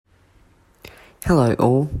Hello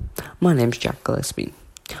all, my name's Jack Gillespie.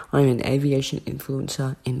 I'm an aviation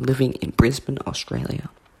influencer living in Brisbane, Australia.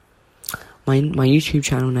 My YouTube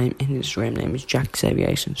channel name and Instagram name is Jack's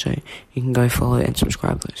Aviation, so you can go follow and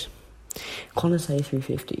subscribe those. Qantas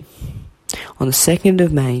A350. On the 2nd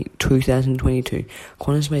of May 2022,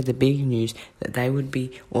 Qantas made the big news that they would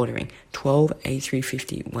be ordering 12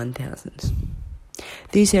 A350-1000s.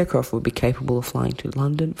 These aircraft will be capable of flying to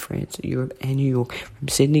London, France, Europe and New York from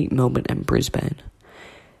Sydney, Melbourne and Brisbane.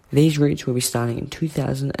 These routes will be starting in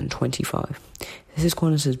 2025. This is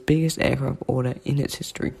Qantas' biggest aircraft order in its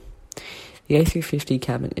history. The A350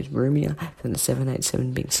 cabin is roomier than the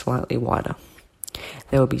 787, being slightly wider.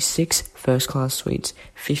 There will be 6 first-class suites,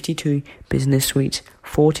 52 business suites,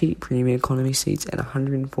 40 premium economy seats and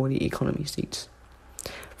 140 economy seats.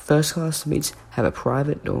 First-class suites have a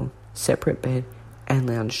private door, separate bed and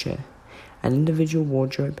lounge chair, an individual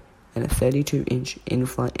wardrobe and a 32-inch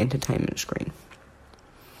in-flight entertainment screen.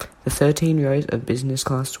 The 13 rows of business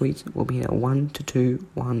class suites will be in a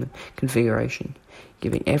 1-2-1 configuration,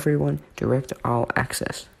 giving everyone direct aisle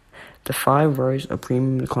access. The 5 rows of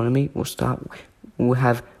premium economy will start with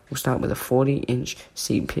a 40-inch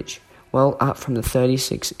seat pitch, well up from the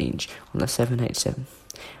 36-inch on the 787,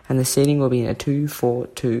 and the seating will be in a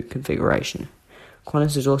 2-4-2 configuration.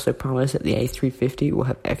 Qantas has also promised that the A350 will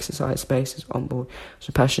have exercise spaces on board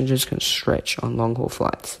so passengers can stretch on long-haul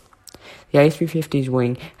flights. The A350's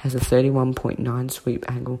wing has a 31.9 sweep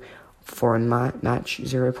angle for a match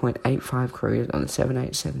 0.85 cruise on the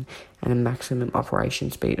 787 and a maximum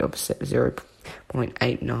operation speed of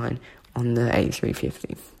 0.89 on the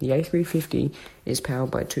A350. The A350 is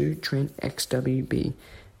powered by 2 Trent XWB/97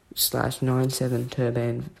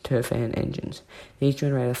 turbofan engines. These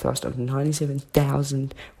generate a thrust of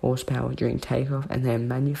 97,000 horsepower during takeoff and they are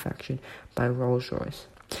manufactured by Rolls-Royce.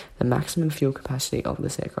 The maximum fuel capacity of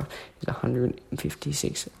this aircraft is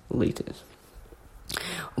 156 litres.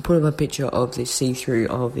 I'll put up a picture of the see-through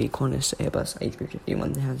of the Qantas Airbus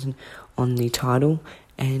A350-1000 on the title,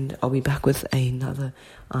 and I'll be back with another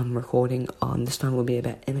recording on, this time will be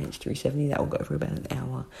about MH370, that will go for about an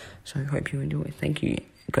hour, so I hope you enjoy. Thank you.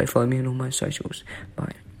 Go follow me on all my socials.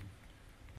 Bye.